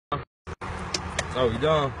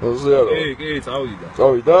წავიდა? ზე არა. კი, წავიდა.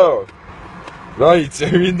 წავიდა? რაიცე,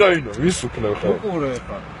 მინდაინო, ვის უქნევ ხარ? უყურე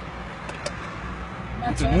ხარ.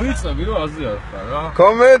 ნუ იცები რომ აზე არ ხარ რა.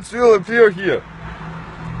 Comments will appear here.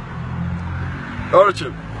 Короче.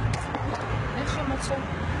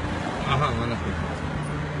 აჰა, მანახე.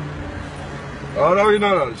 არავინ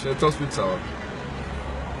არ არის, შეთავს ვიცავ.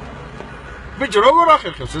 ბიჭო, როგორ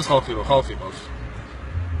ახერხებს ეს ხალხი რომ ხალხი ყავს?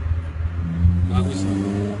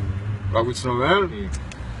 გაგვიცნობენ?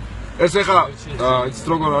 ეს ეხლა იცით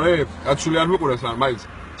როგორ არის? კაცული არ მიყურებს არ მაინც.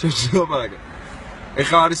 შეიძლება პარაკე.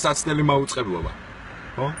 ეხლა არის საცდელი მაუწყებლობა.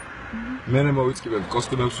 ხო? მე მოვიწყებებ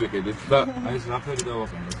კოსტუმებს ვიყიდით და აი ეს რაფერი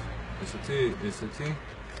დავაყენოთ.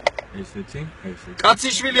 ესეთი.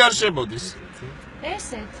 კაციშვილი არ შემოდის.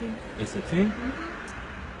 ესეთი.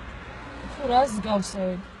 რას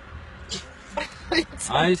გავსევი?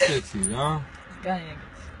 აი ესეთი რა.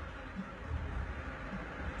 გაიგე.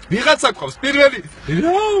 ვიღაცა ყავს პირველი.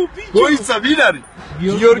 გოიცა ვინ არის?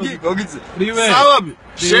 გიორგი, გოგიძე. სალამი.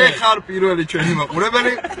 შეხარ პირველი ჩვენი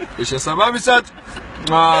მაყურებელი. შესაბამისად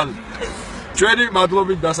ჩვენი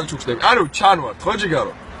მადლობით დასაჩუქრდები. ანუ ჩანვართ, ხო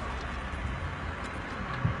ჯიგარო?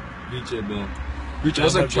 ბიჭო,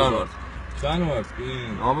 ასე ჩანვართ. ჩანვართ, კი.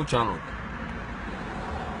 აბა ჩანვართ.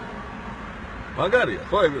 მაგარია,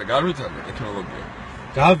 ხო, ეგრე გარვითარდა ტექნოლოგია.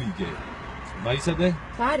 გავიგე. მაიცადე?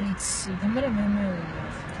 ვარიცი, მე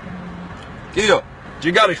კიო,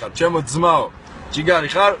 ჯიგარი ხარ, ჩემო ძმაო. ჯიგარი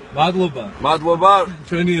ხარ? მადლობა.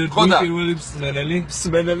 ჩვენი პირველი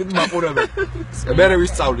მსმენელი მაყურებელი. მე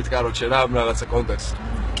ვისწავლით, კაროჩე, რა ამ რაღაცა კონტექსტი.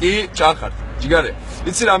 კი, ჩახართ. ჯიგარი.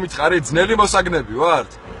 იცი რა მითხარი, ძნელი მოსაგნები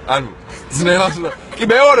ვართ? ანუ, ძნელად. კი,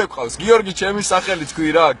 მეორე ყავს, გიორგი ჩემი სახელი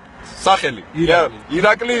თქვი რა. სახელი.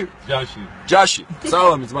 ირაკლი? ჯაში.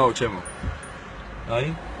 სალამი ძმაო ჩემო.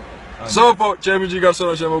 აი. სოფო, ჩემი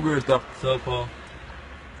ჯიგარსონა შემოგვიერთა. სოფო.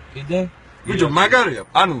 კიდე? ბიჭო, მაგარია.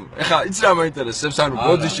 ანუ, ეხლა იცი რა მაინტერესებს, ანუ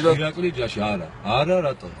ბოდიში რა. ირაკლი ჯაში, არა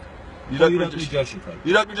რატო? ირაკლი ჯაში ხარ.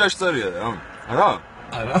 ირაკლი ჯაში წერია რა.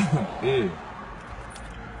 არა? კი.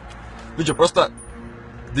 ბიჭო, პროსტა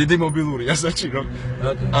დიდი მობილურია საჭირო.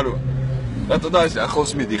 ანუ, რატო და ეს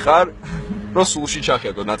ახლოს მიდიხარ? რო სულში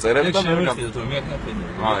ჩახიადო ნაწერები და მე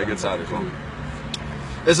ეგეც არის ხო?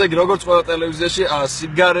 ესე იგი, როგორც ყველა ტელევიზიაში,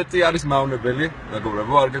 სიგარეტი არის მავნებელი,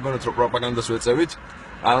 მეგობრებო, არ გეგონოთ რომ პროპაგანდას ვეწევით,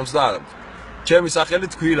 არამც და არამც. ჩემი სახელი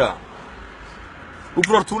თქვი რა.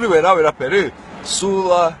 უფრო რთული ვერაფერი?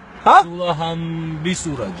 სულაჰამბი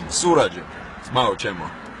სურაჯი. ძმაო ჩემო.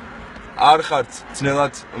 არ ხართ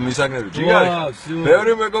ძნელად მისაგნები ჯიგარი?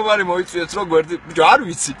 ბევრი მეგობარი მოიწვიეთ რომ გვერდი, ბიჭო, არ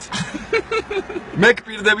ვიცით. მე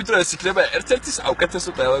გპირდებით რომ ეს იქნება ერთ-ერთი საუკეთესო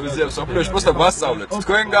ტელევიზია მსოფლიოში, просто ვასწავლეთ.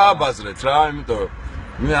 თქვენ გააბაზრეთ რა, იმიტომ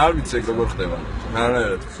მე არ ვიცი ეგ როგორ ხდება.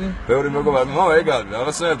 არანაირად. ბევრი მეგობარი, ეგ არის,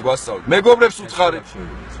 რაღაცნაირად გვასწავლეთ. მეგობრებს უთხარით.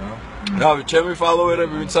 რავი, ჩემი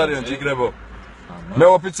ფოლოვერები ვინც არიან ჯიგრებო. მე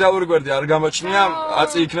ოფიციალური გვერდი არ გამოჩნია,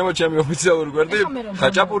 აწი იქნება ჩემი ოფიციალური გვერდი,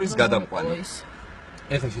 ხაჭაპურის გადამყვანი.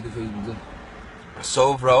 ეხლა შედი Facebook-ზე. So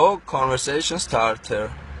far, conversation starter.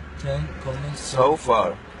 10 comments So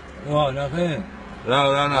far. ვა, ნახე. რა.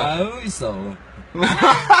 აუისო.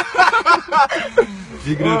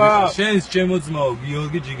 ჯიგრები, შენს ჩემო ძმაო,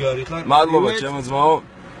 გიორგი ჯიგარი ხარ. მადლობა ჩემო ძმაო.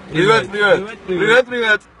 Привет.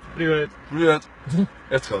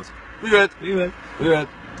 ერთხელ. Привет.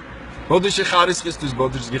 ბოდიში ხარისხისთვის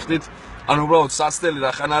ბოდიშს გიხდით. ანუ უბრალოდ სასტელი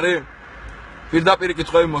რახან არის? პირდაპირ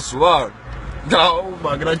კითხვები მოსულა? გაუ,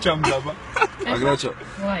 მაგრაჩამდაბა. მაგრაჩა.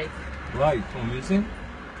 ვაი, თომისი.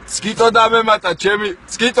 სკიტო დამემატა ჩემი,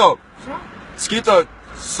 სკიტო.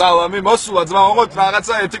 სალამი, მოსულა ძმა, ოღონდ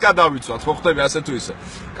რაღაცა ეთიკა დავიცვათ, ხო ხდები ასე თუ ისე.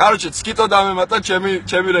 კაროჩე, სკიტო დამემატა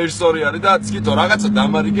ჩემი რეჟისორი არის და სკიტო რაღაცა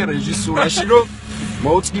დამარიგე რეჟისურაში რომ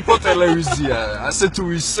მოუწყიფო ტელევიზია, ასე თუ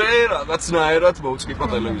ისე რაღაცნაირად მოუწყიფო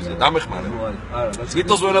ტელევიზია. დამეხმარე. არა,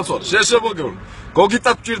 სკიტოს ვერაცვალე. შესაბამისად,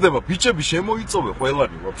 გოგიტად გჭირდება, ბიჭები შემოიწოვე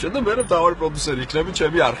ყველანი ვაფშე და მე მთავარი პროდიუსერი იქნები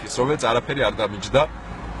ჩემი არხის, რომელიც არაფერი არ დამიჯდა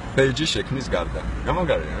პეიჯის შექმნის გარდა.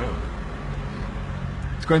 გამოგარია რა.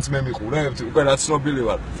 თქვენც მე მიყურებთ, უკვე რა ცნობილი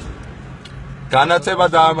ვარ. განათება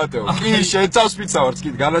დაამატეო. კი, შეცავს ვიცავართ, კი,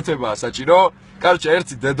 განათებაა საჭირო. კაროჩე,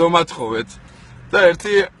 ერთი დედომათხოვეთ და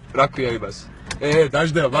ერთი რა ქვია იმას.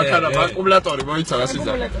 დაждდება, მაქარა აკუმულატორი მოიცა რა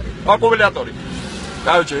სიძა. აკუმულატორი.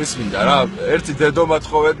 კაროჩე, ის მინდა რა, ერთი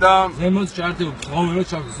დედომათხოვეთ და ზემოთ ჩარტივ, ხომერო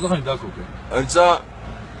ჩავდო, სულახანი დაკოკე. აიცა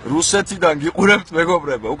რუსეთიდან გიყურებთ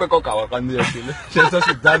მეგობრებო, უკვე კოკავა ყანდიაშვილი. შეცავს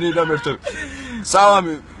დანიიდან მერტები.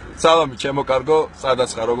 სალამი ჩემო კარგო, სადაც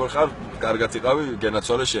ხარ, როგორ ხარ? კარგად იყავი,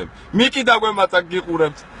 გენაცვალე შენ. მიკი დაგვემატა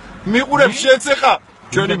გიყურებთ. მიყურებ შეცეხა.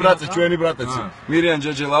 ჩვენი ბრატეც მირიან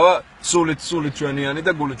ჯეჯელავა სულით ჩვენიანი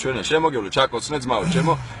და გულით ჩვენია შემოგევლო ჩაკოცნე ძმაო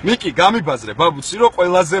ჩემო მიკი გამიბაზრე ბაბუცი რომ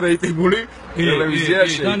ყველაზე რეიტინგული ტელევიზია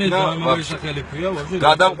შეიქმნა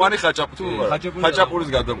გადამყვანი ხაჭაპურის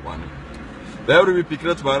გადამყვანი ბევრი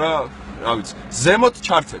ვიფიქრეთ მაგრამ რა ვიცი ზემოთ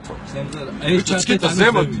ჩართეთო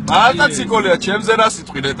ზემოთ პატაციკოლია ჩემზე რა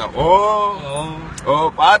სიტყვი ნეტა ო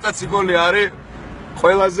პატაციკოლი არის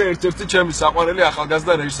ყველაზე ერთ-ერთი ჩემი საყვარელი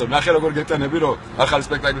ახალგაზრდა რეჟისორი. ნახე როგორ გეტანები რომ ახალი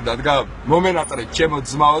სპექტაკლი დადგა. მომენატრე ჩემო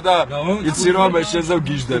ძმაო და იცი რომ მე შენზე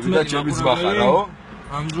გიჟდები და ჩემი ძმა ხარაო.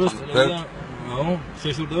 ამ დროს აუ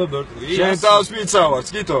შეშურდება ბერტრი. შენ თავს მიცავარს,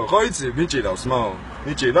 გითო? ხო იცი, მიჭირავს მაო.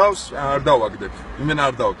 მიჭირავს, არ დავაგდებ. იმენა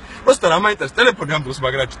არ დავაგდებ. просто რა მაინტერესებს ტელეფონი ამ დროს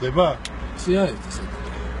მაგრა ჩდება? სიაერთი ესა.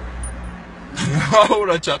 აუ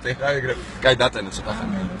რა ჩატე, აი ეგრე. კაი დატენე ცოტა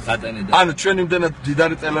ხანი. დატენე და. ანუ ჩვენ იმდენად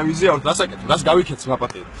დიდარი ტელევიზია ვართ, დასაკეთო, რას გავიქეც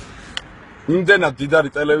მაპატიე. იმდენად დიდარი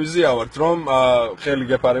ტელევიზია ვართ, რომ ხელი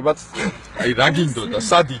გეფარებათ, აი რა გინდოდა,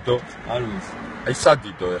 სადიდო. არ ვიცი. აი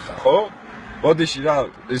სადიდო ეხა, ხო? ბოდიში რა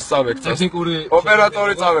ის წავექცა. ტექნიკური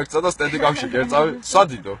ოპერატორი წავექცა და სტენდი კავშირი ერწავე,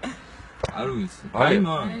 სადიდო. არ ვიცი. აი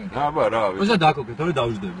მან. აბა რა ვიცი. უშა დაკოკე, თორე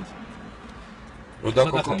დავждდებით. რო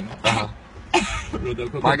დაკოკო. აჰა. რო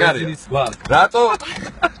დაკოკე. მაგარია. რატო?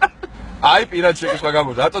 აი პირად შეკითხვა გამო,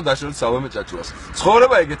 რატო დაშორეთ სალომე ჭაჭუას?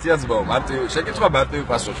 ცხოვრება ეგეთია ძმაო, მარტივი, შეკითხვა მარტივი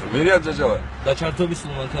პასუხი. მირიან ჯაჯავა. და ჩართობის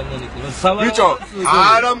სულმანქანიდან იქნება. ბიჭო,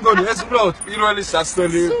 არა მგონი, ეს უბრალოდ პირველი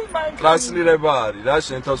სასწრელი ტრანსლირება არის რა,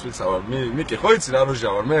 შენ თავს ვიცავარ. მიკი, ხო იცი რა როჟა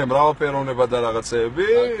ვარ? მე მრავალფეროვნება და რაღაცეები.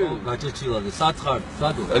 გაჭეჭილაზე, სათხარ,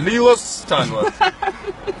 სადო? ლილოსთან ვარ.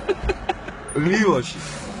 ლილოში.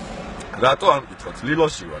 რატო არ მკითხოთ?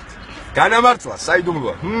 ლილოში ვარ. განამართლა,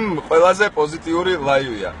 საიდუმლოა. ყველაზე პოზიტიური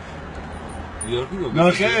ლაივია. გიორგი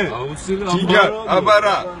ნახე? აუცილებლად.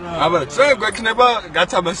 აბარა. ჩვენ გვექნება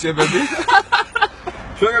გათამაშებები.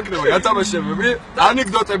 ჩვენ გვექნება გათამაშებები,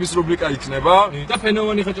 ანეკდოტების რუბრიკა იქნება და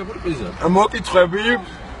ფენომენი ხაჭაპური პრიზა. მოკითხვები.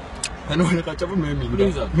 ფენომენი ხაჭაპური მე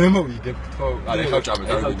მინდა. მე მოვიგებ თქო. არა ხაჭაპი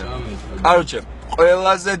დავინა. კაროჩე,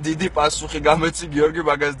 ყველაზე დიდი პასუხი გამეცი გიორგი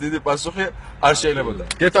მაგას დიდი პასუხი არ შეიძლება.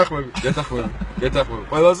 გეთახმები.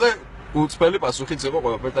 ყველაზე უწფელი პასუხიც იყო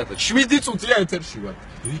ყველაფერთან. 7 წუთია ეთერში ვარ.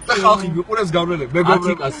 და ხალხი მიყურებს გავლენებს.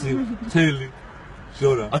 მეგობრებო, 10 კაცი, მთელი.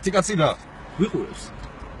 ზორა. 10 კაცი რა? ვიყურებს.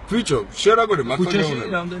 ბიჭო, შენ რა გქონე მაგას ქუჩაში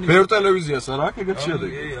გეუბნები? რამდენი ბევრ ტელევიზიას არა აქ ეგეთ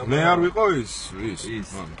შედეგი. მე არ ვიყო ის.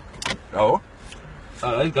 რაო?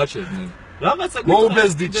 აი გაჩერდნენ. რაღაცა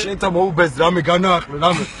მოუბეზდით შენთან მოუბეზდ რამე განაახლე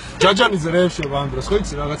რამე. ჯაჯანიძე რეშება ამ დროს ხო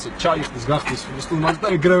იცი რაღაცა ჩაიხდის გახდის სტუმარს და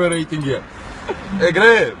ეგრევე რეიტინგია.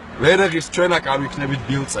 ეგრე ვერეღის ჩვენაკ არ ვიქნებით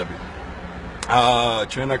ბილწები.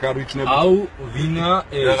 ჩვენაკ არ ვიქნებით. აუ ვინა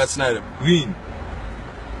ეს რაღაცნაირად. ვინ?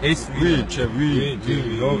 ეს ვინ?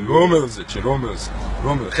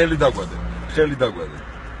 რომელზე? ხელი დაგვადე.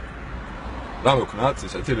 რა მეკნა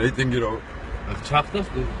ესეთი რეიტინგი რო ჩახტას?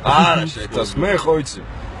 არა შეთას მე ხო იცი.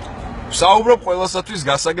 საუბრობ ყველასათვის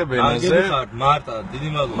გასაგებ ენაზე. მარტა, დიდი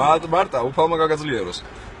მადლობა. მარტა, უფალმა გაგაძლიეროს.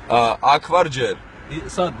 აქ ვარ ჯერ.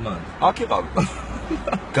 სად მან? აქ იყავ.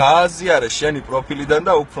 გააზიარე შენი პროფილიდან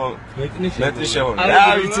და უფრო მეტი შემოვიდა. რა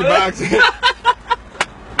ვიცი ბაქს.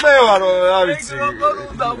 მე ვარ, რა ვიცი.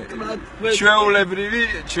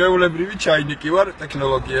 ჩვეულებრივი ჩაინიკი ვარ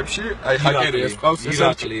ტექნოლოგიებში. აი ჰაკერი ეს ყავს ეს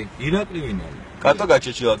ირაკლი ვინ არის? კატო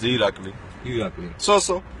გაჩეჩილაძე ირაკლი.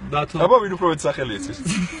 სოსო. დათო. აბა ვინ უფრო მეტ სახელი იცის?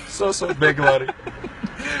 სოსო ბეგლარი.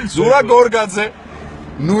 ზურა გორგაძე.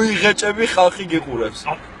 ნუ იღეჭები ხალხი გიყურებს.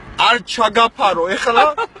 არ ჩაგაფარო ეხლა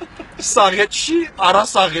საღეჭში, არა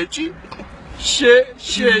საღეჭი.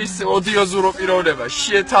 ის ოდიოზურო პიროვნება,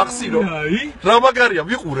 შეთახსირო. რა მაგარია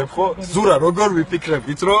ვიყურებ ხო? ზურა როგორ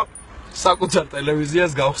ვიფიქრებით რომ საკუთარ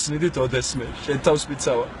ტელევიზიას გავხსნიდით ოდესმე. შენ თავს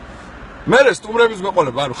მიცავა. მე სტუმრების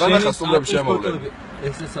გვეყოლებ, ანუ ხანახა სტუმრები შემოვლები.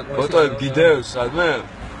 ფოტოები გიდევს სადმე?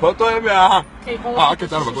 ფოტოები აჰა.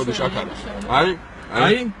 აქეთ არ მაგოდი შაქარა.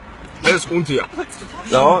 აი ეს კუნთია.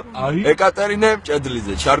 და ეკატერინე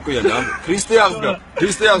მჭედლიძე, ჩარკვიანი,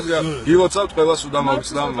 ქრისტიანსგა, გილოცავთ ყველას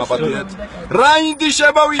უდამოვიცდა მაპატიეთ. რაინდი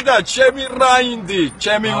შემოვიდა, ჩემი რაინდი,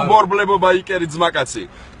 ჩემი უმორბლებო ბაიკერი ძმაკაცი.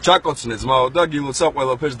 ჩაკოცნე ძმაო და გილოცავ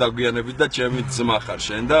ყველაფერს დაგვიანებით და ჩემი ძმა ხარ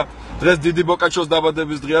შენ და დღეს დიდი ბოკაჩოს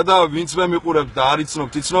დაბადების დღეა და ვინც მე მიყურებთ და არ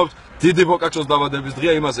იცნობთ, დიდი ბოკაჩოს დაბადების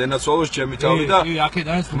დღეა, იმას ენაცვალოს ჩემი თავი და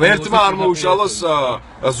ერთმა არ მოუშალოს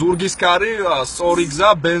ზურგის კარი, სწორი გზა,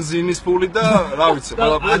 ბენზინის ფული და რა ვიცი,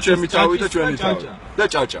 ყველაფერი ჩემი თავი და ჩვენი თავი. და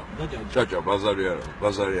ჭაჭა, ბაზარი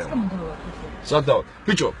არა. სადავ.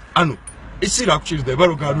 ბიჭო, ანუ ისი რა გჭირდება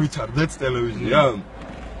რომ განვითარდეთ ტელევიზია?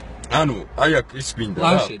 ანუ აი აქ ის გვინდა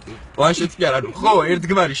რა. პლანშეტი კი არა, ხო,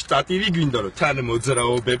 ერთგვარი შტატივი გვინდა რომ თან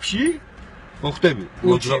მოძრაობებში მოხდები.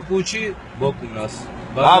 კუჩი ბოკუნას.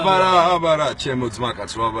 აბარა, ჩემო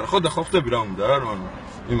ძმაკაც, აბარა. ხო და ხო ხდები რა უნდა რა, ანუ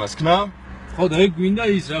იმას ქნა? ხო და ეგ გვინდა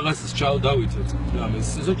ის რაღაცას ჩავდავითოთ. რა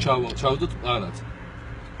მესესო ჩავდოთ პარად.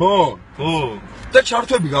 ხო. და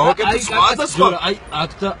ჩართვები გავაკეთოთ სხვა და სხვა. აი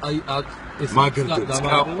აქ და აი აქ ეს მაგრდებს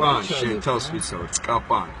კაპან, შენ თავს ვიცავ,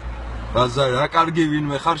 კაპან. რა კარგი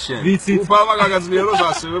ვინმე ხარ შენ. უფალმა გაგაძლიეროს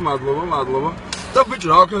ასევე, მადლობა. და ბიჭო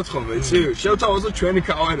რა ვქნათ ხოლმე, იცი? შევთავაზო ჩვენი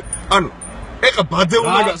კავერი. ანუ ეხა ბადე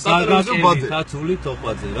უნდა გასაგრეზო ბადე. დათული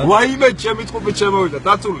თოყვაძე რა. ვაიმე ჩემი წყუბი შემოვიდა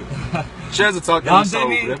დათული. შენზე ცალკე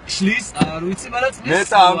რამდენი შლის არ ვიცი, მაგრამ წლის. მე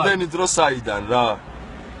და ამდენი დრო საიდან რა.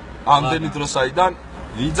 ამდენი დრო საიდან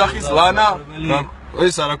ვიძახის ლანა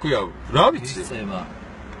ეს არა ქვია. რა ვიცი?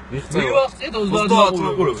 მივახცეთ 30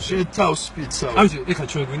 მაყურებელს. შენ თავს ფიცა. აი ეხა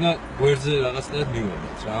ჩვენ გვინდა გვერდზე რაღაცნაირად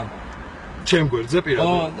მივიღოთ რა. ჩემ გვერდზე პირადად.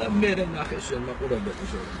 ხო და მე ნახე შენ მაყურებელი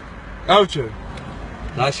შორის. გავჩე.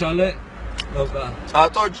 დაშალე კნოპკა.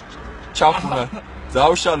 წატო ჩახუნა.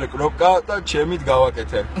 დავშალე კნოპკა და ჩემით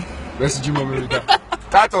გავაკეთე. მესიჯი მომივიდა.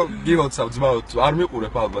 წატო გილოცავ ძმაო, არ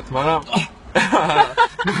მიყურებ ალბათ, მაგრამ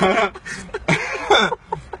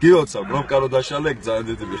გილოცავ კნოპკა რო დაშალე, ძალიან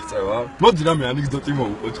დიდი მიღწევა. მოდი რამე ანეკდოტი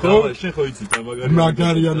მოვუყვეთ, ხო? შენ ხო იცით რა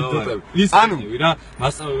მაგარი ანეკდოტები. ანუ რა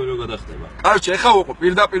მასწავლებელი რო გადახდება. კაროჩე, ეხა ვუყო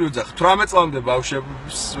პირდაპირ ვიძახ 18 წლამდე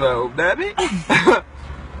ბავშვებს ვდები.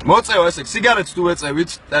 მოწევა ესე სიგარეტს თუ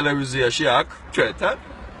ეწევით ტელევიზიაში აქ ჩვენთან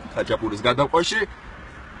ხაჭაპურის გადაყვაში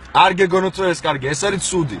არ გეგონოთ რომ ეს კარგი ეს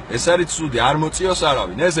არის ცუდი არ მოწიოს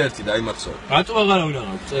არავინ ეს ერთი დაიმახსოვრე რატო აღარავინ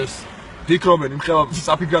აღარ წერს ფიქრობენ იმხელა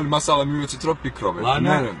საფიქრალი მასალა მივეცით რომ ფიქრობენ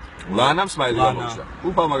ლანამ სმაილი გამოჩნდა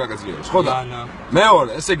უფალმა გაგაძლიეროს ხო და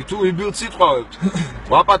მეორე ესე იგი თუ იბილ სიტყვავებთ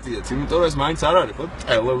ვაპატიეთ იმიტომ რომ ეს მაინც არ არის ხო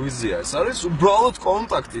ტელევიზია ეს არის უბრალოდ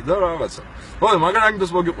კონტაქტი და რაღაცა ხო მაგრამ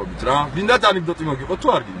ანეკდოტს მოგიყვებით რა გინდათ ანეკდოტი მოგიყვოთ თუ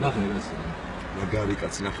არ გინდათ ნახე ეს მაგარი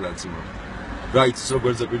კაცი ნახე რა ძმა რა იცის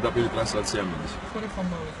როგორ პირდაპირ ტრანსლაცია მიდის ხორი ხომ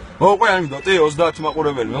მოვიდა მოყვე ანეკდოტი 30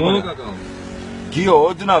 მაყურებელი გიო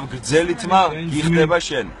ოდნავ გრძელითმა გიხდება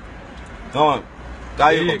შენ ხო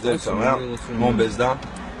დაიღო ძელსა რა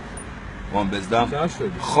Момбезда.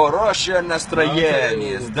 Хорошее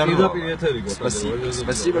настроение. Здорово.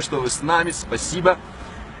 Спасибо, что вы с нами. Спасибо.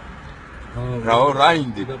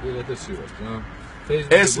 Раинди.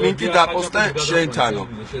 ეს ლინკი დაპოსტე შენთანო.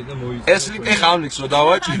 ეს ლინკი ხამლიქს რო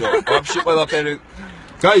დავაჭირო. ვაფშე ყველაფერი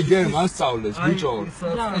გაიგე მასწავლეს ბიჭო.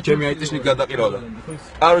 ჩემი აიტიშნიკ გადაყირავდა.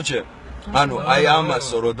 კაროჩე ანუ აი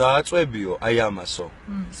ამასო რო დააწვებიო, აი ამასო.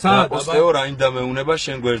 საპოსტეო რაინდა მეუნება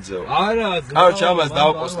შენ გვერდზეო. არა, კაროჩე ამას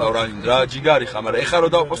დავაპოსტავ რაინდა, რა ჯიგარი ხარ, მაგრამ ეხა რო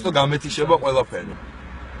დავაპოსტო გამეთიშება ყველაფერი.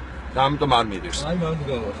 და ამიტომ არ მიდირს. აი მანდ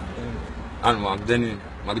გავახ. ანუ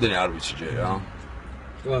მაგდენი არ ვიცი ჯერ რა.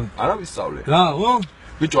 არა ვისწავლე. რა, ო?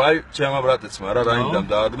 ბიჭო, აი ჩემმა ბრატეცმა რა რაინდამ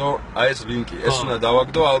დააგდო, აი ეს ლინკი, ეს უნდა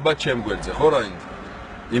დავაგდო ალბათ ჩემ გვერდზე, ხო რაინდა?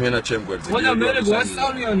 იმენა ჩემ გვერდზე. ხო და მე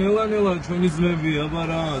გვასწავლია ნელა ჩვენი ძმები, აბა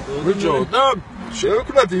რა. ბიჭო, და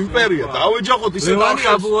შევქნათ იმპერია, დავეჯახოთ ისე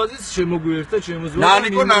ნანიკოს შემოგვიერთა შემოძვა.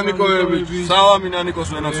 ნანიკოები, სალამი ნანიკოს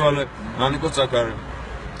ვენაცვალე, ნანიკოს ზაქარი.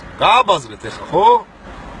 გააბაზრეთ ახლა, ხო?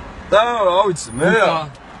 და რა ვიცი, მე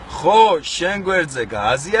ხო, შენ გვერდზე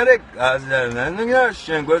გააზიარე,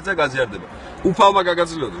 შენ გვერდზე გაზიარდება. უფალმა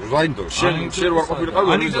გაგაძლიერდა, რაინდო, შენ ვარ ყოფილიყავ.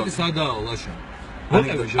 ანეკდოტი სადაა, ლაშა.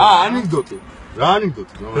 ანეკდოტი. რა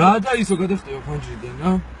ანეკდოტი? რა და ისო გადახტება ფონჯიდან,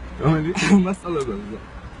 რა? რომელი? მასწავლებელი.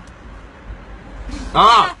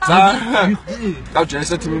 გავჭე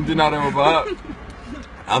ესეთი მიმდინარეობა.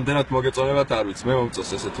 ამდენად მოგეწონებათ არ ვიცი, მე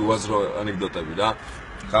მომწონს ესეთი უაზრო ანეკდოტები რა.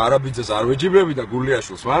 არაბიძეს არ ვეჯიბრები და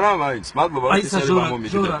გულიაშვილს, მაგრამ მაინც მადლობა რომ ისერება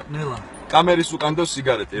მომიგდა. ნელა. კამერის უკან დევს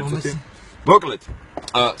სიგარეტი ერთ-ერთი. მოკლედ,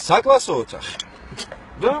 საკლასო ოთახი.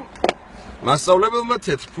 და მასწავლებელმა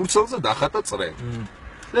თეთრ ფურცელზე დახატა წრე.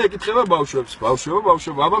 და ეკითხება ბავშვებს,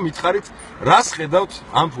 აბა მითხარით, რას ხედავთ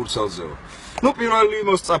ამ ფურცელზეო? ნუ პირველი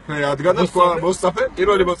მოსწაფე ადგა და თქვა,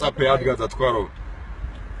 პირველი მოსწაფე ადგა და თქვა რომ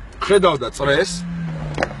ხედავდა წრეს.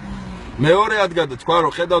 მეორე ადგა და თქვა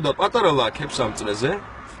რომ ხედავდა პატარა ლაქებს ამ წრეზე.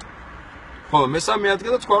 ხოლო მესამე ადგა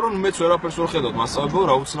და თქვა რომ მეც ვერაფერს ვერ ხედავ, მასწავლებელო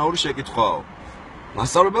რა უცნაური შეკითხვაო.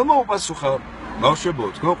 მასწავლებელმა უპასუხა, ბავშვებო,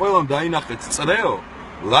 თქვენ ყველამ დაინახეთ წრეო,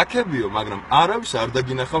 ლაქებიო, მაგრამ არავის არ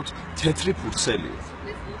დაგინახავთ თეთრი ფურცელიო.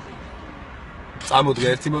 წამოდგა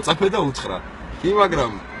ერთი მოწაფე და უთხრა, კი,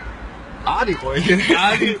 მაგრამ არისო ეგრე.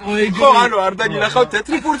 ხო, ანუ არ დაგინახავთ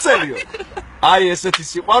თეთრი ფურცელიო. აი ესეთი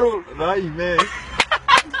სიყვარული, რაიმე.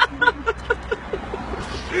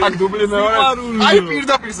 აქ დუბლი მეორე. აი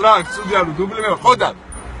პირდაპირ რა, ცუდი ანუ დუბლი მეორე. ხო და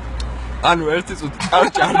ანუ ერთი წუთი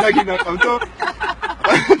კარჭა არ დაგინახავთო.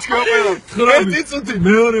 თქვენ ყველამ ერთი წუთი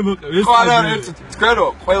მეორე მოყევ. ხო არა ერთი წუთი. თქვენ რო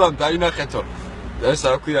ყველამ დაინახეთო. ეს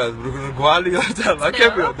რა ქვია, რგვალიო და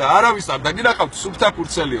ლაკებიო და არავის არ დაგინახავთ სუფთა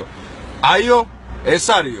ფურცელიო. აიო, ეს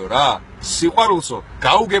არისო რა, სიყვარულსო,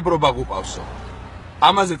 გაუგებრობა გუყავსო.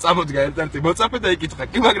 ამაზე წამოდგა ერთ-ერთი მოწაფე და იკითხა,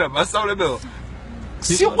 კი მაგრამ მასწავლებელო,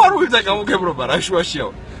 სიყვარული და გაუგებრობა რა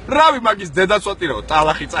შუაშიაო. რავი მაგის დედაცვატირაო,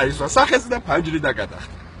 ტალახი წაისვა სახეს და ფანჯრი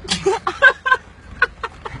დაგადახდა.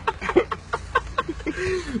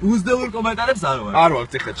 უზდელურ კომენტარებს არ ვარ. არ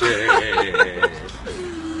ვაქვს ეხა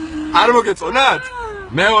არ მოგეწონათ?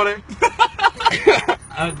 მეორე.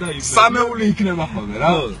 არ დაიგო. სამეული იქნება ხოლმე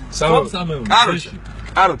რა. სამეული.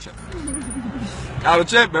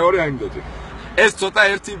 კაროჩე, მეორე ანეკდოტი. ეს ცოტა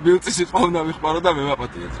ერთი ბილწი სიტყვა უნდა ვიხმარო და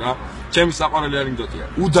მევაპატიეთ რა. ჩემი საყვარელი ანეკდოტია.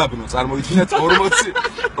 უდაბნო წარმოიდგინეთ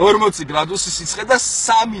 40 გრადუსი სიცხე და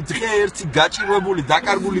 3 დღე ერთი გაჭირვებული,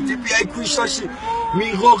 დაკარგული ტიპი აი ქვიშაში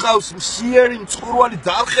მიღოღავს მშიერი მწყურვალი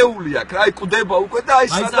დარხეული აქვს. აი კვდება უკვე და აი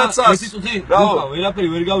სადაცას. ეს იწუთი? ვერაფერი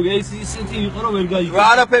ვერ გავიგე. ეს ისეთი იყო რომ ვერ გაიგე.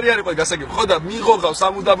 არაფერი არ იყო გასაგები. ხო და მიღოღავს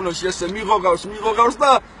ამ უდაბნოში ესე მიღოღავს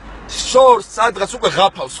და შორს სადღაც უკვე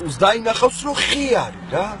ღაფავს უსს დაინახავს რომ ხიარი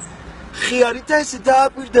რა. ხიარი და ესე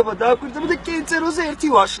დააკვირდება და კენწეროზე ერთი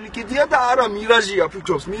ვაშლიკიდია და არა მირაჟია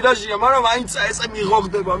ფიქრობს მირაჟია მაგრამ აინცა ესე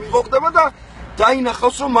მიღოხდება და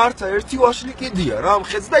დაინახავს რომ მართა ერთი ვაშლიკიდია რა ამ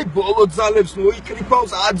ხეზე და აი ბოლო ძალებს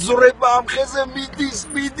მოიკრიფავს აძრება ამ ხეზე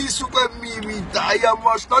მიდის უკვე მივიდა აი ამ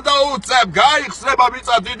ვაშლს და უწევ გაიხსნება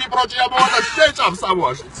მიწა დიდი პროჭია მოადა შეჭამს ამ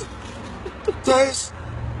ვაშლს და ეს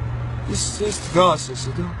დგას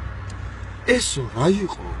ესე და ესო რა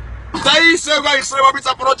იყო და ისე გაიხსნება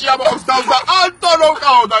მიწა პროჭია მოაქვს და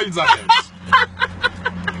ანტონოვკაო დაიძახებს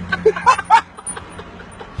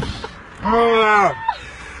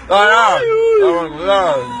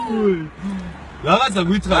რაღაცა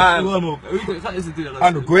გვითხრათ ხა ესეთი რაღაცა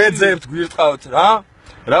ანუ გვეძებთ გვირტყავთ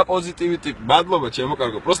რა პოზიტივიტი მადლობა ჩემო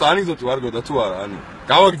კარგო პროსტა ანეკდოტი ვარ გოდა თუ არა ანუ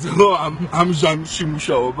გავაგრძელო ამ ჟანრში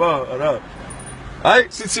მუშაობა რა აი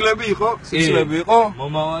სიცილები იყო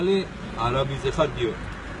მომავალი არაბიზე ხარ გიო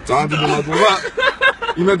ძალიან დიდი მადლობა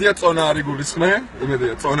იმედია წონა არის გულისხმე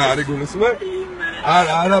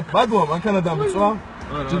არა მადლობა მანქანა დამწვა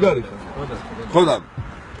ჯიგარი ხო და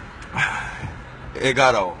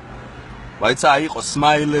ეგარაო ვაიცა აიყო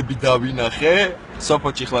სმაილები დავინახე სოფო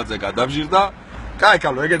ჩიხლაძე გადავჟირდა კაი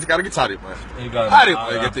კალო ეგეთი კარგიც არისო ახლა არისო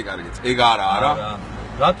ეგეთი კარგიც ეგ არა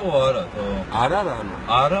რატო არა არა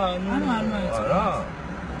არა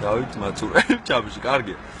დავით მაცურე ჩაბში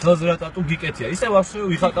კარგი თავს რა ტატუ გიკეთია ისე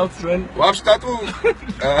ვიხატავთ ჩვენ ვაფშე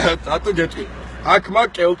ტატუ გეტყვი აქ მაგ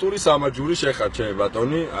კელტური სამაჯური შეხარ ჩემი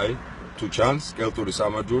ბატონი აი თუ ჩანს კელტური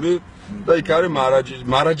სამაჯური და იქ არის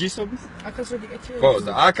მარაჯისობის აქაც გიკეთია ხო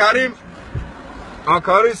და აქ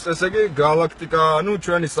არის ესე იგი galaktika ანუ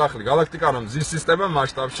ჩვენი სახლი galaktika ანუ მზის სისტემა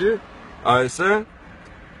მასშტაბში აი ესე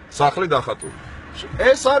სახლი დახატული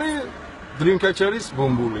ეს არის დრიმკეჩერის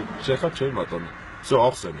ბუმბული შეხარ ჩემი ბატონი всё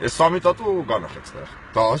ახსენე ეს სამი ტატუ განახეთ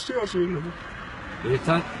და შეიძლება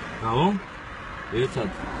ერთად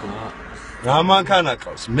რა მანქანა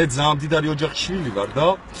ყავს მე ძალიან მდიდარი ოჯახის შვილი ვარ და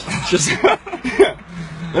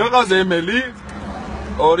მე მყავს ემელი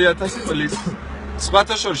 2000 წლის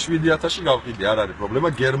სხვათა შორის 7000-ში გავყიდი არ არის პრობლემა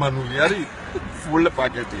გერმანული არის ფულ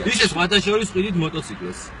პაკეტია ისე სხვათა შორის ყიდით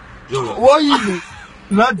მოტოციკლს ვაიმე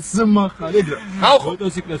რა ძმახარ ეგრე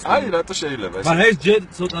მოტოციკლს აი რატო შეიძლება ეს მაგრამ ეს ჯერ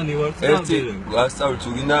ცოტანი ვარ და ერთი გასწავლი თუ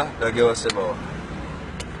გინდა რა გევასებაო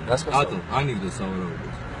ატო ანეკდოტს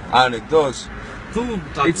ავარავებთ ანეკდოტს თუ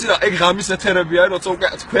იცი რა ეგ ღამის ეთერები არის როცა უკვე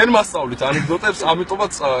თქვენ მასწავლით ანეკდოტებს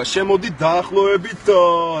ამიტომაც შემოდით დაახლოებით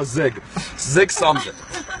ზეგ 3-ზე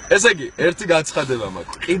ესე იგი ერთი გაცხადება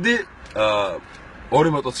მაქვს ყიდი ორი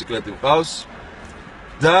მოტოციკლეტი მყავს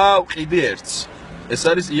და ვყიდი ერთს ეს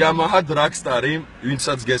არის Yamaha Dragster-ი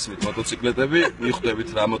ვინცაც გესმით მოტოციკლეტები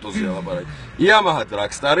მიხვდებით რა მოტოზია ლაპარაკი Yamaha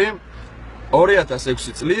Dragster-ი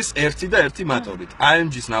 2006 წლის 1 და 1 მატორით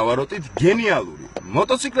AMG-ს ნავაროტით გენიალური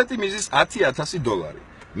მოტოციკლეტი მიზის $10,000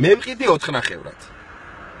 მე ვყიდი 4 ნახევრად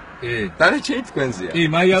დანარჩენი თქვენზეა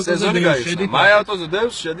მაი ავტოზე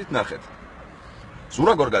დევს შედით ნახეთ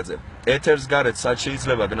ზურა გორგაძე ეთერს გარეთ სად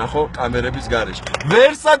შეიძლება გნახო კამერების გარეშე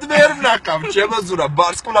ვერსად ვერ ვნახავ ჩემო ზურა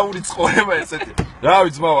ბარსკვლავური ცხოვრება ესეთი რავი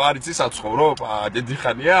ძმაო არის ის საცხოვრობ დიდი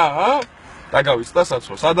ხანია და გავიცდა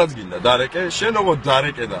საცხოვრ სადაც გინდა დარეკე შენობო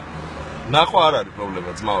დარეკე და ნახო არ არის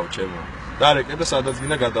პრობლემა ძმაო ჩემო დარეკე და სადაც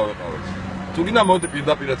გინდა გადავეყავეთ თუ გინდა მოდი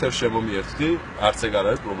პირდაპირ ეთერს შემომიერთდი არც ეგ არ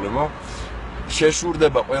არის პრობლემა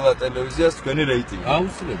შეშურდება ყველა ტელევიზიას თქვენი რეიტინგი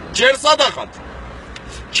აუცილებლად ჯერ სადახართ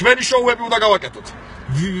ჩვენი შოუები უნდა გავაკეთოთ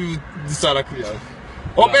სარაქვია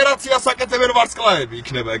ოპერაცია საკეთებენ ვარსკვლავები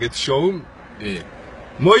იქნება ეგეთი შოუ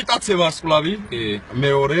მოიტაცე ვარსკვლავი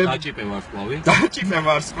მეორე დაჭიპე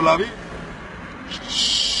ვარსკვლავი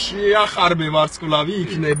შეახარბე ვარსკვლავი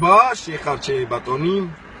იქნება შეხარჩე ბატონი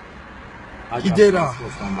კიდე რა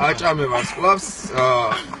აჭამე ვარსკვლავს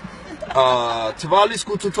თვალის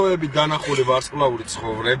კუცუთოები დანახული ვარსკვლავური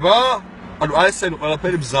ცხოვრება ანუ აი ესენი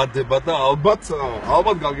ყველაფერი მზადდება და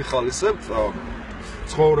ალბათ გაგიხალისებთ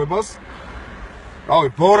ცხოვრებას რავი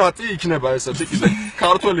ბორატი იქნება ესეთი კიდე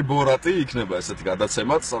ქართველი ბორატი იქნება ესეთი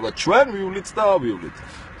გადაცემაც სადაც ჩვენ ვივლით და ვივლით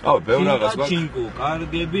რავი ბევრ რაღაც გვაქვს ჩინკო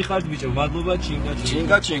კარგები ხართ ბიჭო მადლობა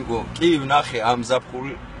ჩინკო კი ვნახე ამ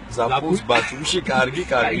ზაფხულს ბათუმში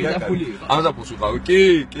კარგია ამ ზაფხულს ვიყავი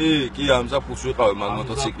კი ამ ზაფხულს ვიყავი მაგ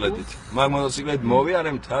მოტოციკლეთით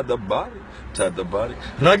მოვიარე მთა-და-ბარი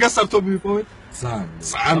რა გასართობი ვიყავით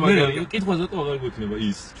ძალიან კითხვაზე თუ აღარ გვექნება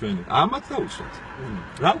ის ჩვენი ამათ დავუშვათ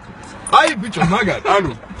რა ვქნათ აი ბიჭო მაგარ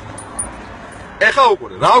ანუ ეხა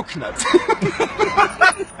უყურე რა ვქნათ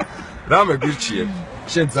რამე გირჩიე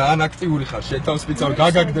შენ ძალიან აქტიური ხარ შენ თავს ვიცავ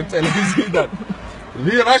გაგაგდებ ტელევიზიიდან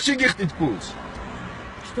რაში გიხდით ფულს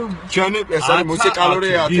ჩვენი ეს არის მუსიკალური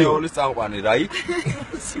ათეოლის წამყვანი რაით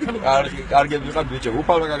კარგები ვიყავ ბიჭო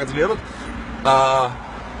უფალმა გაგაძლიეროთ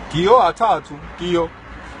გიო 1000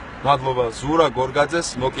 მადლობა ზურა გორგაძეს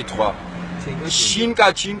მოკითხვა შინკა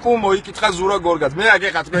ჩინკუ მოიკითხა ზურა გორგაძე მე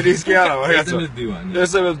აგეხა თქვენი ის კი არა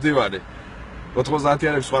ესმს დივანი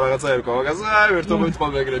 90-იანებში სხვა რაღაცა ერქვა მაგაზე აი ერთო მოიტყვა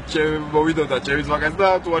ეგრეთ ჩემ მოვიდოდა ჩემის მაგაზე და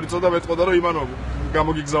თუ არ იცოდა მეტყოდა რომ იმანო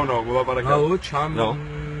გამოგიგზავნაო მოლაპარაკე აუ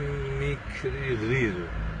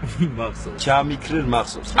ჩამიკრირ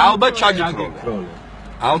მახსოვს ალბათ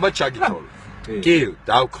ჩაგიქროლ კი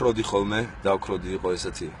დავქროდი ხოლმე იყო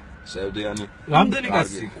ესეთი სევდიანი რამდენი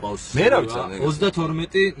კაცი ყავს მე რა ვიცი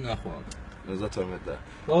 32 ნახვა 32 და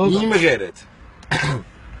იმღერეთ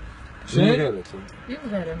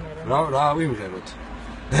რა ვიმღეროთ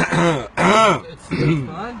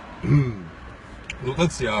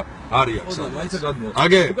ლოკაცია არის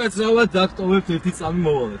აგე უკაცრავად დაქტოვებთ ერთი წამი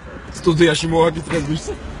მოვალეთ სტუდიაში მოვაკითხეთ ვის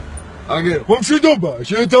აგე ხომშვიდობა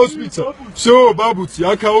შენ თავს მიცა всё ბაბუცი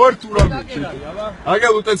აქა ვარ თუ რა აგე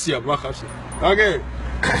ლუტენცია მახარში აგე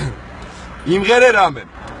იმღერე რამე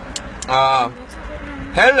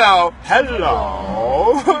hello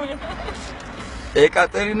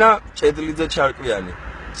ეკატერინა ჭედლიძე ჩარკვიანი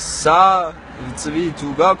საწვი თუ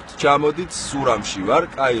გაქვთ ჩამოდით სურამში ვარ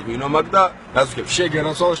კაი ღვინო მაგ და გასვქებ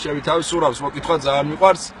შეგერასვალ შევი თავის სურამს მოკითხვა ძალიან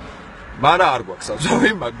მიყვარს მარა არ გვაქვს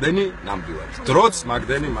საზღვარი მაგდენი ნამდვილად დროც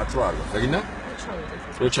მაგდენი მართლა არ გვაქვს ეგინა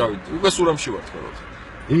რო ჩავიდე უკვე სურამში ვარ თქო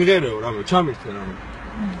იმღერეო რამე ჩამირთე რამე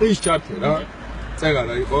ის ჩართე რა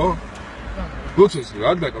წეგარა იყო გუცის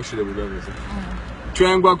რა დაკავშირებული ამაზე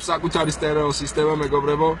ჩვენ გვაქვს საკუთარი სტერეო სისტემა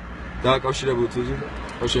მეგობრებო დააკავშირებული თუზი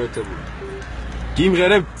შეერთებული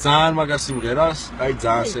გიმღერებ ძალიან მაგარ სიმღერას აი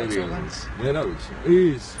ძალიან სერიოზს მე რა ვიცი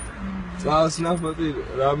ის წალს ნახმატი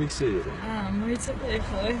რა მიქსი იყო მოიცადე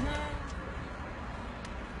ახლა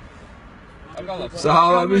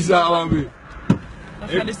სალამი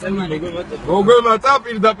მოგემატა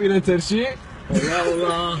პირდაპირ ეთერში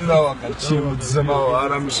დავაკარჩი ძმაო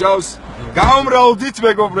არამშავს გამრავლდით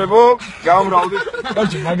მეგობრებო გამრავლდით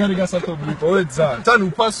კაჭი მაგარი გასართობი პოეტ ძალიან თან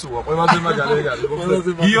უფასოა ყველაზე მაგარი ეგ არის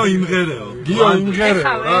გიო იმღერეო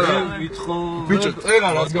რა ვითხოვ ბიჭო წერა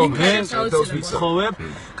რას გავხენ ვითხოვებ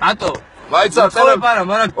კატო ვაიცა წერა არა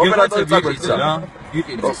მაგრამ ოპერატორი წაგვეცა რა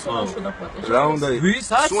იყიდეს რა უნდა ვის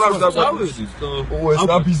სურამს დაგვეცი ო ეს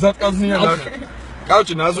და ბიზატკაზნია რა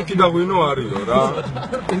კაუჩი ნაზუკი და ღვინო არისო რა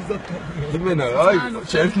იმენა აი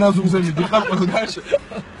ერთ ნაზუკზე მიდიხარ ყველგანში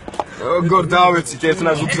როგორ დავეცით ერთ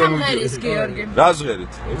ნაზუკზე მიდიხარ რა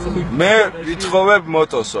ზღერით მე ვითხოვებ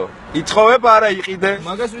მოტოსო ითხოვებ არა იყიდე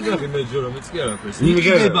მაგას ვიძახი მე ჯო რომ იცი არაფერს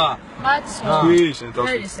იყიდება მაცო კი შენ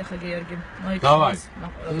თავს ის ახლა გიორგი დავაი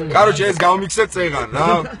კაუჩი ეს გავმიქსებ წეგან რა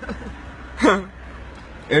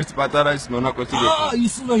ერთ პატარა ის მონაკვეთი გექნა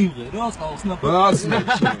ის უნდა იმღერო ხალხსნა ბაცნა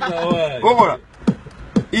ოღონდ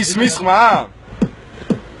ის მისხმა?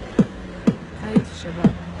 აი შევა.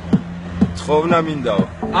 ხოვნა მინდაო.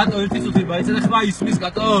 ატო ერთი წუთი ბაიცა და ხმა ისმის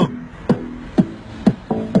კატო.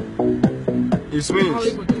 ისმის.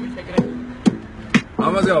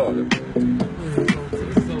 ამაზე ავალე.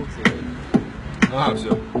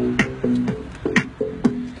 всё.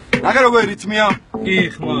 აგა როგორ რიტმია? კი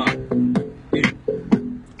ხმა.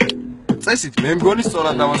 წესით მე მგონი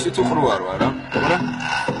სწორად დავასვით უყრო არ ვარ რა. ხო?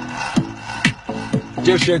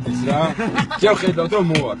 ჯერ შედის რა. ჯერ ხედავთ რომ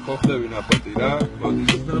მოარ, ხო ხდები ნაფოტი რა.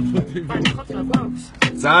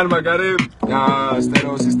 ძალიან მაგარი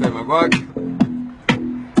სტერეო სისტემა გვაქვს.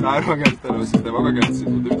 ძალიან მაგარი სტერეო სისტემა გვაქვს,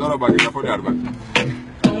 იმიტომ რომ მაგიფონი არ გვაქვს.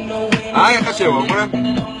 აი ხა შევა, უყურე.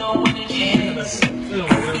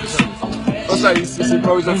 ოსა ის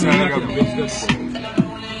იმპროვიზაცია არ გაგვიწყდეს.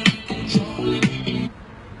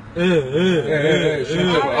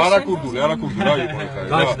 არა კურდული რა იყო ხა.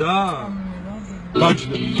 გაჩდა?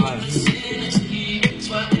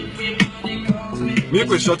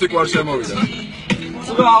 მიყვარს შოთი ყوار შემოვიდა.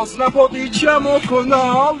 წყალს ნაფოტი ჩამოქონდა,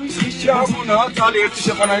 ალვის ხის ჩამონათალი ერთი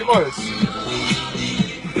შეყვანა იყო ეს.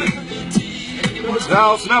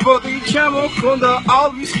 წყალს ნაფოტი ჩამოქონდა,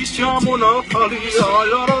 ალვის ხის ჩამონათალი.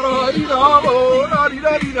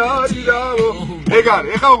 ეგარი,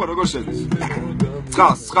 ეხა უკვე როგორ შედის?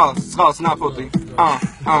 წყალს ნაფოტი.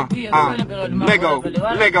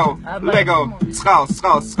 ლეგო.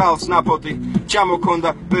 წყალს ნაფოტი. ჩამოქონდა,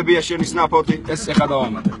 ბებია შენის ნაფოტი. ეს ეხა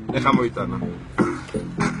დავამატე. ეხა მოიტანა.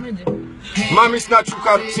 მამის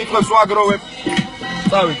ნაჩუქარ სიტყვებს ვაგროვებ.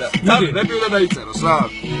 წავიდა. რეპიუდა დაიწეროს რა.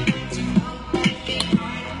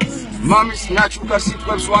 მამის ნაჩუქარ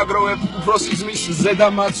სიტყვებს ვაგროვებ, უფროსი ძმის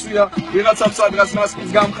ზედამაცვია, ვიღაცამ სადღაც მასკის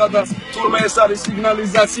გამხადა, თურმე ეს არის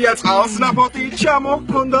სიგნალიზაცია, წყალს ნაფოტი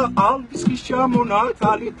ჩამოქონდა, ალვის ხის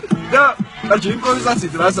ჩამონათალი და კარგი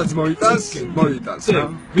იმპროვიზაციით რასაც მოიტანს.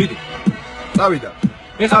 ვიდი. წავიდა.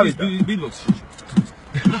 ეხა ბიტბოქსი.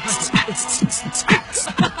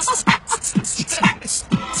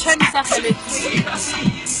 ჩემი სახელით.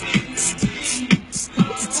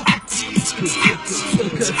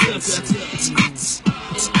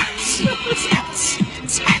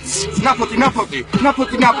 ნაფოტი,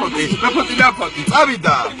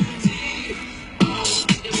 წავიდა.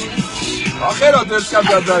 ახერად ერთ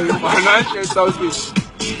გადაიყვანა შეცავს.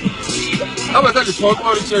 აბა თალი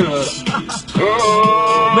ფოლკლორი შევა.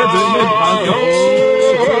 მე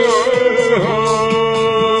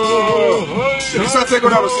ისაც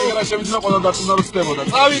ეგონა რომ სიმღერა შემიძლია ყველა დაწუნდა რომ ხდებოდა.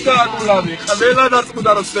 წავიდა აკულავი, ყველა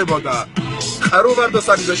დაწუნდა რომ ხდებოდა. ყარო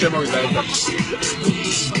ვარდოსანიძე შემოვიდა ერთად.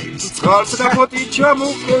 წყალს ნაფოტი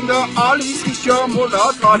ჩამოქონდა, ალვის ხის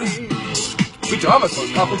ჩამონათალი. ბიჭო, ამას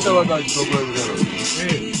კაპუჩელა დაიწყო გვერდზე.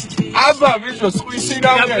 აბა ბიჭო, სხვისი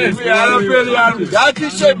ნამღერი, მე არაფერი არ ვიცი. ათი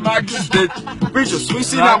შემაგდეთ. ბიჭო,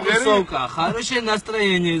 სხვისი ნამღერი. хорошее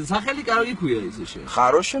настроение. სახელი კარგი ქვია ისე შე.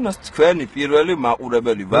 ხაროშენას თქვენი პირველი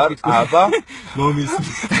მაყურებელი ვარ. აბა მომის.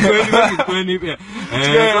 თქვენი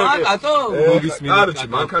ატო მოგისმინე. არჩი,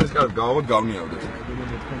 მანქანის კარგ გავავთ გავნიავდეთ.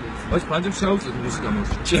 ოც პანჯებს ჩაუწევ მუსიკა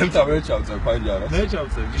მოსწევ. ჩემთან ვერ ჩავწევ ფაილიარა. მე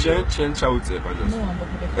ჩავწევ. შენ ჩაუწევ პანჯებს.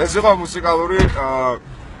 ეს იყო მუსიკალური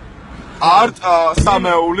არტ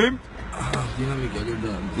სამეული.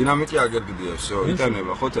 დინამიკი აგერგდია, всё,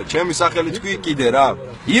 იტანება, ხოთა, ჩემი სახელი თქვი კიდე რა.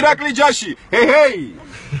 ირაკლი ჯაში. ჰეი.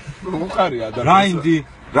 უყარია და რაინდი.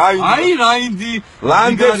 რაინდი.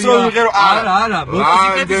 ლანდერსო ვიღერო. არა.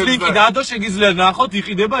 მუსიკების ლინკი დადო შეგიძლია ნახოთ,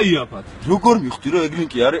 იყიდება იაფად. როგორ მიხდი რომ ეგ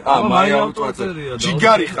ლინკი არის? მაი ავტოაწერ.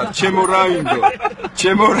 ჯიგარი ხარ, ჩემო რაინდო.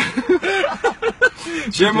 ჩემო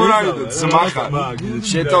ძმა ხარ.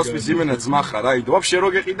 შეთავსპის იმენა ძმა ხარ, აი, ვაფშე რო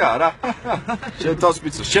გეყიდა არა?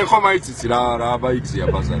 შეთავსპიცო, შენ ხომ აიციცი რა აბაიგზია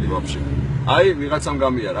ბაზარი ვაფშე. აი, ვიღაცამ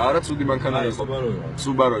გამიარა, არა, ცუდი მანქანა იყო.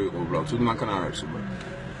 სუბარო იყო უბრალოდ, ცუდი მანქანა არ არის სუბარო.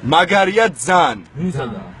 მაგარია ძან.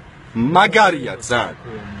 მაგარია ძან.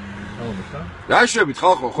 რა შვებით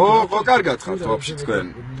ხალხო, ხო კარგად ხართ ვაფშე თქვენ.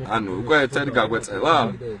 ანუ უკვე ერთად გაგვეწელა?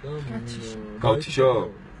 გავთიშო.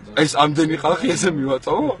 ეს ამდენი ხალხი ესე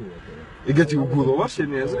მივაწოვო? ეგეთი უგულოა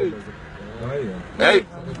შენი აზრით? აი,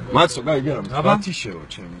 მაცო, გაიგერამ. გათიშეო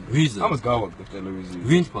ჩემი. ვიზა. ამას გავაგდებ ტელევიზიაში.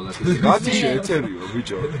 ვინ თვალას? გათიშე ეთერიო,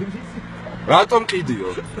 ბიჭო. რატომ ყიდიო?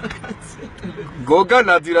 გოგა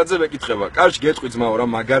ნადირაძე მეკითხება. კარჩ გეტყვი ძმაო რა,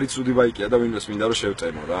 მაგარი ცუდი ბაიკია და ვინმეს მინდა რომ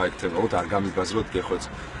შევწენო რა, ეგ თემოთ არ გამიბაზროთ გეხვეწ.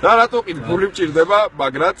 რა რატო ყიდი? ფული მჭირდება,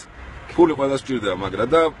 მაგრად ფული ყველას მჭირდება, მაგრად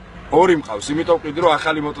და ორი მყავს, იმიტომ ყიდი რომ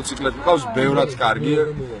ახალი მოტოციკლეტი მყავს, ბევრად კარგი,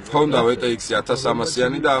 Honda VTX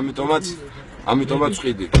 1300-იანი და ამიტომაც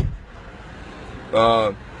ყიდი.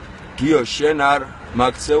 გიო შენ არ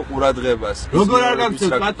მაგცევ ყურადღებას. როგორ არ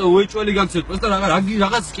გამცევ, კატო, უეჭველი გამცევ, просто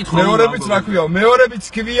რაღაც კითხვა. მეორებიც რა ქვია, მეორებიც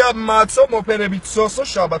ქვია, მაცო, მოფერებით სოსო,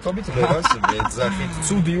 შაბათობით ღებას მეძახით.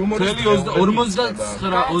 ცუდი უმორი. 49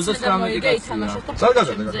 სად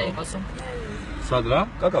გადადა? სად რა?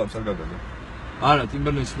 კაკალებს არ გადადა. არა,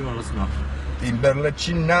 ტიმბერლენდში რაღაც ნახე.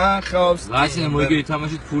 ტიმბერლენდში ნახავს. რასინა მოიგე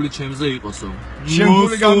ითამაშეთ ფული ჩემზე იყოსო. შენ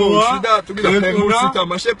ფული გამოუშვი და თუ კიდე ფეგურს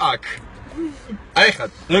ითამაშებ აქ. აი ხა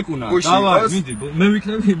ეკუნა, დავა, მიდი, მე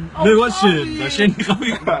ვიქნები, მე ვარ შენ და შენ იყავი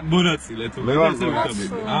მონაწილე თუ მე ვარ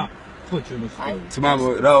მონაწილე. ხო, შემოსწავლე. ძმამო,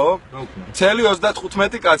 რაო? წელი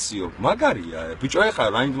 35 კაციო. მაგარია, ბიჭო, ეხა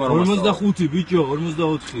რაინდმა რომ 45 ბიჭო,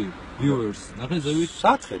 44 viewers. ნახე ზევით?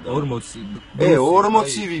 სათხედა 40.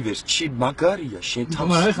 40 viewers, ჩი მაგარია შენ თავს.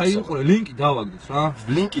 მაგრამ ეხა იყურე, ლინკი დავაგდეთ რა.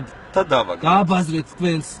 ლინკი და დავაგდეთ. გააბაზრეთ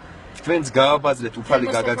თქვენს გააბაზრეთ, უფალი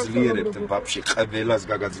გაგაძლიერებთ, ვაფშე ყველას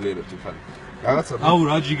გაგაძლიერებთ უფალი. რაღაცა აუ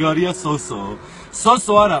რა ჯიგარია სოსო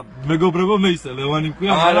სოსო არა მეგობრებო მე ისე ლევანი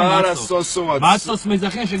მქვია არა სოსოა მაცოს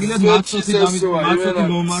მეძახიან შეგიძლიათ მაცოსი მაცოსი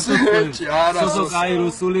მომართოთ სოსო კაი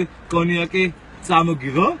რუსული კონიაკი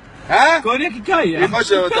წამოგიღო კონიაკი კაია ეხა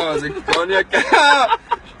შევთავაზე კონიაკი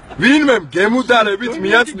ვინმე გემუდარებით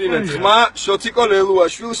მიაწნინეთ ხმა შოთიკო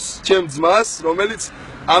ლელუაშვილს ჩემ ძმას რომელიც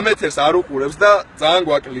ამეთერს არ უყურებს და ძალიან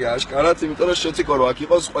გვაკლია აშკარად იმიტომ რომ შოთიკო რო აქ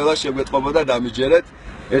იყოს ყველა შეგვეთყობოდა დამიჯერეთ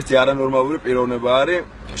ერთი არანორმალური პიროვნება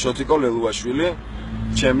არის შოთიკო ლელუაშვილი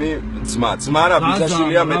ჩემი ძმა რა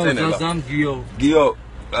ბიძაშვილია მეტენება გიო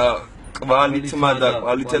კვალიტმა და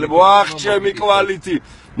კვალიტელებ ვახ ჩემი კვალიტი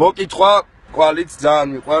მოკითხვა კვალით ძალიან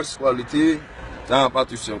მიყვარს კვალიტი ძალიან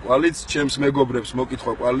პატივს კვალით ჩემს მეგობრებს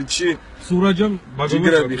მოკითხვა კვალიტში სურაჯამ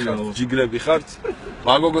ჯიგრები ხართ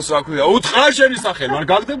მაგოგოს რა ქვია უთხრა შენი სახელი მან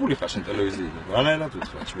გაგდებული ხარ შენ ტელევიზიიდან რანაირად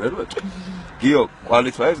უთხრა ვერ ვეტყვი გიო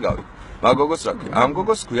კვალიტმა ეს გავი მაგოგოს რა ქვია ამ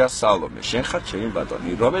გოგოს ქვია სალომე შენ ხარ ჩემი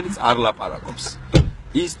ბატონი რომელიც არ ლაპარაკობს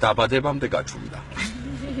ის დაბადებამდე გაჩუმდა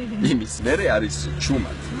იმის მერე არის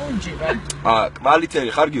ჩუმად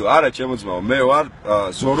კვალიტერი ხარ გიო არა ჩემო ძმაო მე ვარ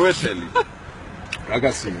ზორვეთელი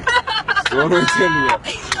რაგასინი ზორვეთელია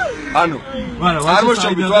ანუ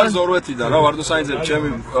წარმოშობით ვარ ზორვეთიდან რა ვარდოსანიძე ჩემი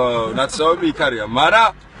ნაცნობები იქ არიან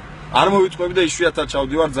მაგრამ არ მოვიტყვები და იშვიათად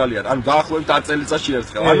ჩავდივარ ძალიან ანუ დაახლოებით 10 წელიწადში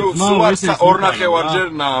ერთხელ ანუ სულ არ 2.5-ჯერ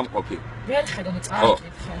ნაამყოფი ვერ ხედავ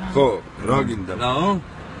წაიკითხე რა ხო რა გინდა რაო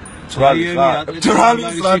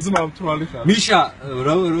თრალის რაძმამ თრალი ხარ მიშა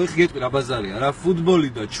რა გეტყვი რა ბაზარია რა ფუტბოლი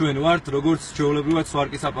და ჩვენ ვართ როგორც ჩვეულებრივად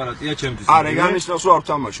სვარკის აპარატია ჩემთვის არა ეგანიშნავს რომ არ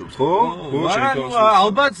თამაშობთ ხო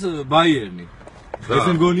ალბათ ბაიერნი ეს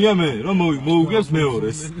მგონია მე რომ მოუგებს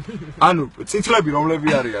მეორეს ანუ წითლები რომლები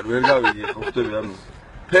არიან ვერ გავიგე ხო ხდები ანუ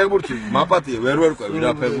ფეხბურთი მაპატია ვერ ვერკვევი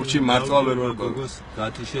რა ფეხბურთში მართლა ვერ ვერკვევი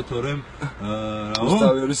გათიშე თორემ რაო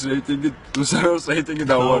უსტავიორის რეიტინგი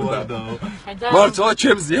დაუვარდა მართლა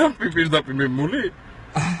ჩემზეა პირდაპირ მემული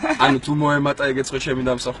ანუ თუ მოემატა ეგეცხო ჩემი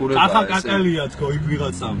დამსახურება ახა კაკალია თქო იქ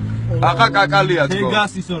ვიღაცამ ახა კაკალია თქო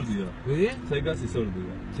თეგას ისორდია თეგას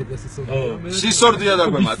ისორდია სისორდია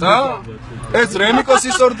დაგვემატა ეს რემიკოს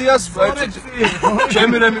ისორდიას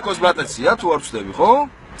ჩემი რემიკოს ბრატეცია თუ არ ვწდები ხო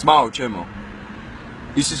ძმაო ჩემო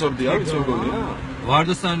ის ისორდია ვიცი მგონია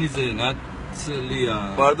ვარდოსანიძე ნაცლია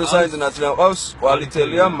ვარდოსანიძე ნაცლია ყავს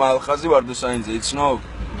კვალიტელია მალხაზი ვარდოსანიძე იცნობ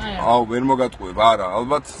აუ ვერ მოგატყუებ არა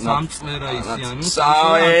ალბათ სამწმერა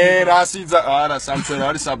ისიანო რასიძა არა სამწმერა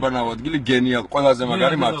არის საბანაო ადგილი გენიალ ყველაზე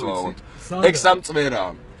მაგარი მართლაოდ ეგ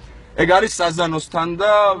სამწმერაა ეგ არის საზანოსთან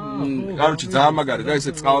და კაროჩი ძალიან მაგარი და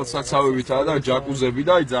ესე წყალსაცავებითა და ჯაკუზები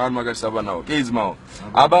და აი ძალიან მაგარი საბანაო კი ძმაო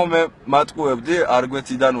აბა მე მატყუებდი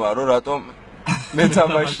არგვეთიდან ვარო რატომ მე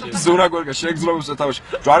თამაში ზურაგვერგა შეგძლობს თამაში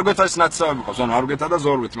ჯვარგვეთას ნაცავები ყავს ანუ არგვეთა და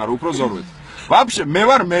ზორვეთ მაგრამ უფრო ზორვეთ ვაფშე მე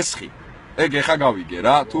ვარ მესხი ეგ ეხა გავიგე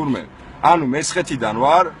რა თურმე ანუ მესხეთიდან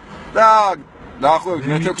ვარ და დაახლოებით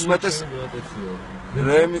მე-16-ს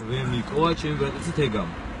რემიკოა ჩემი ბრატეცი თეგამ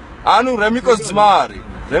ანუ რემიკოს ძმა არის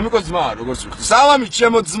რემიკოს ძმა როგორც ვიხდი სალამი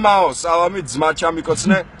ჩემო ძმაო სალამი ძმა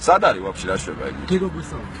ჩამიკოცნე სად არის ვაფშე რა შვება ეგ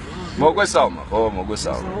მოგვესალმა ხო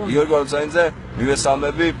მოგვესალმა გიორგი ვარდოსანიძე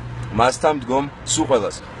მივესალმები მასთან მდგომ სულ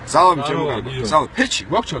ყველას სალამი ჩემო კარგი სალამი ფეჩი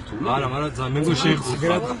გვაქვს ჩართული არა მაგრამ ძალიან მეგო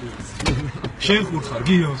შეხურხარ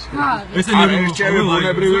გიო ესე ჩემი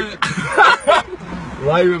ბუნებრივი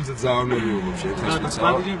ლაივებზე ძალიან მეგობრობ შეეთქვა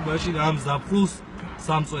პატიჟი მაშინ ამ ზაფხულს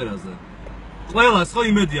სამწვერაზე ყველას ხო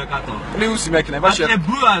იმედია კატო პლუსი მექნება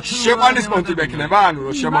შეყვანის პონტი მექნება ანუ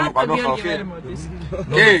რომ შემოვიყვანო ხალხი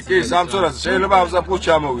კი სამწვერაზე შეიძლება ამ ზაფხულს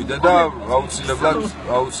ჩამოვიდე და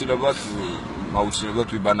აუცილებლად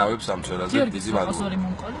ვიბანავებ სამწვერაზე დიდი მადლობა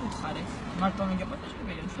მარტო მიგეპატაშ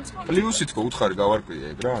პლუსი თქო უთხარი გავარკვია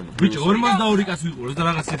ეგ რა ანუ ბიჭო 42 კაცი ვიყუროს და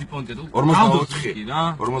რაღაც ერთი პონტე თუ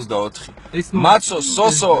 44 მაცო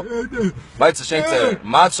სოსო მაიცა შენ წე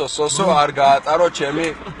მაცო სოსო არ გაატარო ჩემი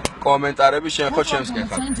კომენტარები შენ ხო ჩემს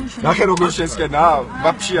კეხარ ნახე როგორ შენსკენა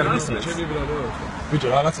ვაფშე არ მისმენს ბიჭო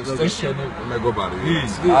რაღაცა შენი მეგობარი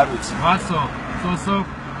არ ვიცი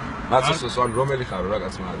მაცო სოსო ან რომელი ხარო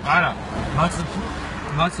რაღაც მაგრამ არა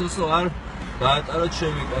მაცო სოსო არ გაატარო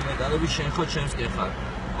ჩემი კომენტარები შენ ხო ჩემს კეხარ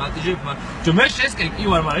პატიჟებ ჯო მე შესკენ კი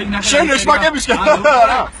ვარ მაგრამ იქ ნახე შენ ეშმაკების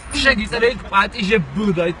რა შეგიწერე იქ პატიჟებ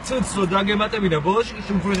და ცუცო დაგემატებინა ბოლოში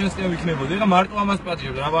კი უფრო შესკენ ვიქნებოდი ეხა მარტო ამას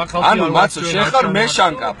პატიჟებ რა ხალხი ანუ მაცო შენ ხარ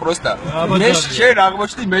მეშანკა პროსტა მე შენ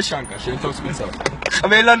აღმოჩნდი მეშანკა შენ თავს მიცავ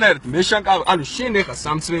ყველანაირად მეშანკა ანუ შენ ეხა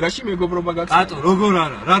სამწვერაში მეგობრობა გაქვს კატო როგორ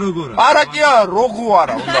არა რა როგორ არა არაკია როგო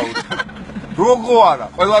არა უნდა უთხრა როგო არა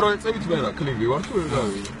ყველა რო ეწევით მე რა კლივი ვარ თუ ვერ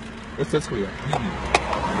გავიგე ეს ცეცხლია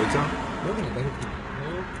მეცა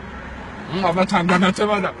აბა თან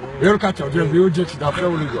განაცემა და ვერ კაცო ჯერ ბიუჯეტი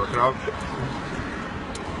დაფრეული გვაქვს რა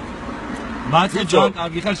მათო ჯან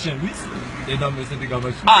კარგი ხარ შენ ვის? დედამ ესეთი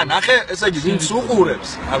გამაჩნია. ნახე, ესე იგი ვინც უყურებს.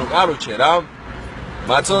 ანუ კაროჩე რა.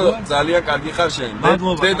 მათო ძალიან კარგი ხარ შენ.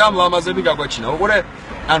 დედამ ლამაზები გაგვაჩინა. უყურე,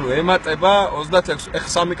 ანუ ემატება 26 ეხ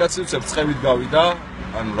 3 კაცი უცებ წევით გავიდა.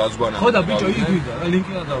 ანუ რა ზღვანა. ხო და ბიჭო იგი ვიდა რა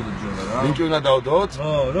ლინკი უნდა დავდოთ ჯონა რა. ლინკი უნდა დავდოთ?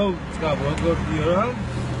 ხო, რა ვსკაბო გორგიო რა.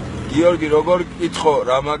 გიორგი როგორ კითხო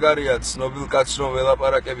რა მაგარია ცნობილ კაცს რომ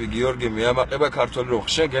ველაპარაკები გიორგი მეამაყება ქართველი რომ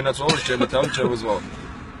შენ გენაცვალო ჩემი თავი შემოძვალ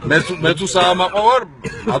მე თუ საამაყო ვარ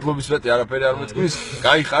მადლობის მეტი არაფერი არ მეთქმის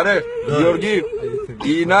გაიხარე გიორგი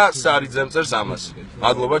ინა სარიძემ წერს ამას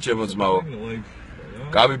მადლობა ჩემო ძმაო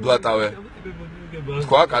გავიბლატავე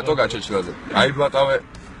თქვა კატო გაჩეჩილაზე გავიბლატავე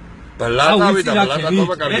ბლატავი და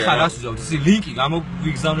ბლატატობა კარგია ეხლა რას ვიზავთ ისი ლინკი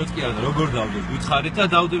გამოვიგზავნოთ კი არა როგორ დავდოთ ვითხარით და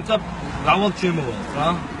დავდებით და რავალ შემოვალთ რა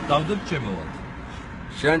დავდოთ შემოვალთ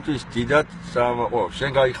შენთვის დიდად საამაყო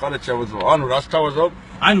შენ გაიხარე შემოძვალ ანუ რას თავაზობ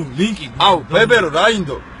ანუ ლინკი აუ ბებერო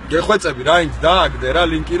რაინდო გეხვეწები რაინდ დააგდე რა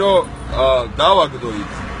ლინკი რომ დავაგდო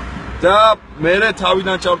იქ და მე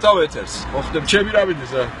თავიდან ჩავთავ ეთერს მოხდებ ჩემი რა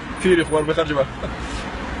მიდის რა ფირი ხوار მეხარჯება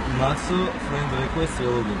მასო friend request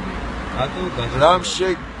ელოდები კატო რამშე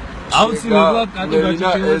აუცილებლად კატო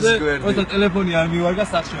გაჩეჩილაზე ოღონდ ტელეფონი არ მივარგა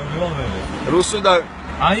სახში მევალ მე რუსუდან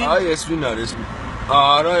აი ეს ვინ არის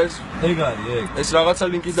არა ეს ეგ არის ეგ ეს რაღაცა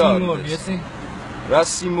ლინკი დააგდე ესი რა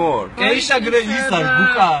სიმორ კეიშა გრე ის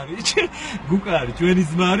არის გუკა არის ჩვენი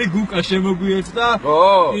ძმა არის გუკა შემოგვიერთდა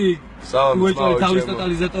კი უეჭველი თავის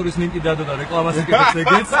ტოტალიზატორის ლინკი დადო და რეკლამას იკეთებს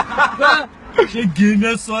ეგეც და შენ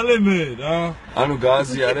გენასვალე მე რა ანუ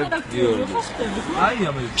გააზიარებ გიორგის აი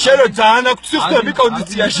ამე შენ რო ძალიან აქვს ხდები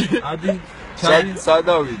კონდიციაში ადი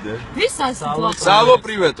სადავიდე ვისას სალო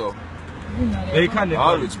პრივეტო ბექანე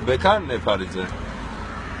არ ვიცი ბექან ნეფარიძე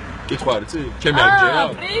კითხვა არის წი ჩემი აღჯერა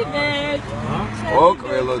პრივეტ ო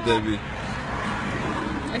კველოდები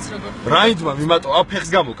ეს როგორ რაინდმა მიმატო აფეხს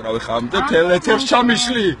გამოკრავე ხამ და თელეთერს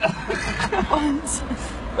ჩამიშლი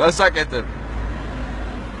ასაკეთებ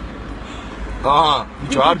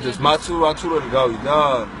ბიჭო არდეს მაცურელი გავიდა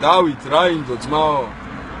დავით რაინდო ძმაო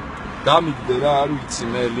დამიგდე რა არ ვიცი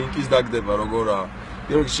მე ლინკის დაგდება როგორა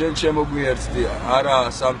გიორგი შენ შემოგვიერთდი არა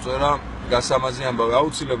სამწვერა გასამაზი ამბავი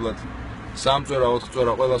აუცილებლად სამწვერა 4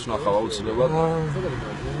 წვერა ყველას ვნახავ აუცილებლად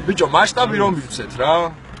ბიჭო მასშტაბი რომ მივცეთ რა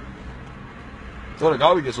თორე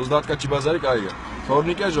გავიგეს 30 კაცი ბაზარი კაია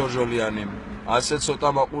თორნიკე ჟორჟოლიანი ასე ცოტა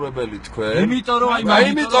მაყურებელი თქვენ იმიტომ რომ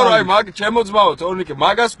აი მაგ ჩემო ძმაო თორნიკე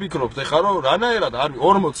მაგას ფიქრობთ ეხლა რომ რანაერად არის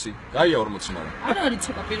 40 კაია 40 მაგრამ არ არის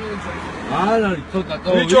ცოტა პირველი ჯერ არ არის ცოტა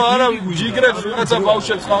ბიჭო არა ჯიგრებს ვიღაცა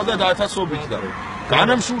ბავშვებს ყავდა და 1000-ობით და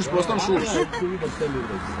განამ შურს პროსტამ შურს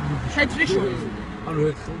თეთრი შური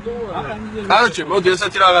კაროჩე მოდი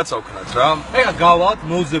ესეთი რაღაცა ვქნათ რა ეხლა გავალთ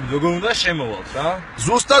მოუძებთ როგორ უნდა შემოვალთ რა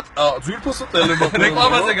ზუსტად ძვირფასო ტელემაყურებლებო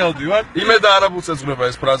რეკლამაზე გავდივარ იმე და არაბულს ეძღვნება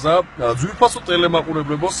ეს ფრაზა ძვირფასო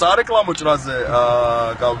ტელემაყურებლებო სარეკლამო ჭრაზე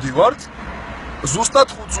გავდივართ ზუსტად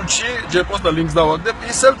 5 წუთში ჯეპოს და ლინკს დავაგდებ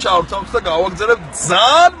ისევ ჩავთავთ და გავაგზავნებ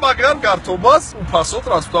ძალიან მაგრამ გართობას უფასოდ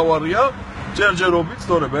რაც თავარია ჯერჯერობით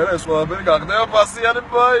თორე მე ეს ყველაფერი გახდება ფასიანი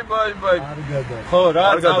ბაი ხო რა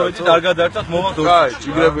წავედით არ გადაერთოთ მოვა დო აი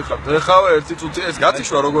ჯიგრები ხართ ეხავა 1 წუთი ეს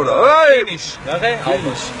გათიშვა როგორა ფინიშ ნახე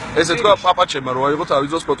ფინიშ ესე თქვა პაპაჩემა რო აიღო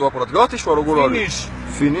თავის ძოს ფოტოაპარატი გათიშვა როგორ არის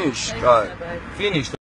ფინიშ აი ფინიშ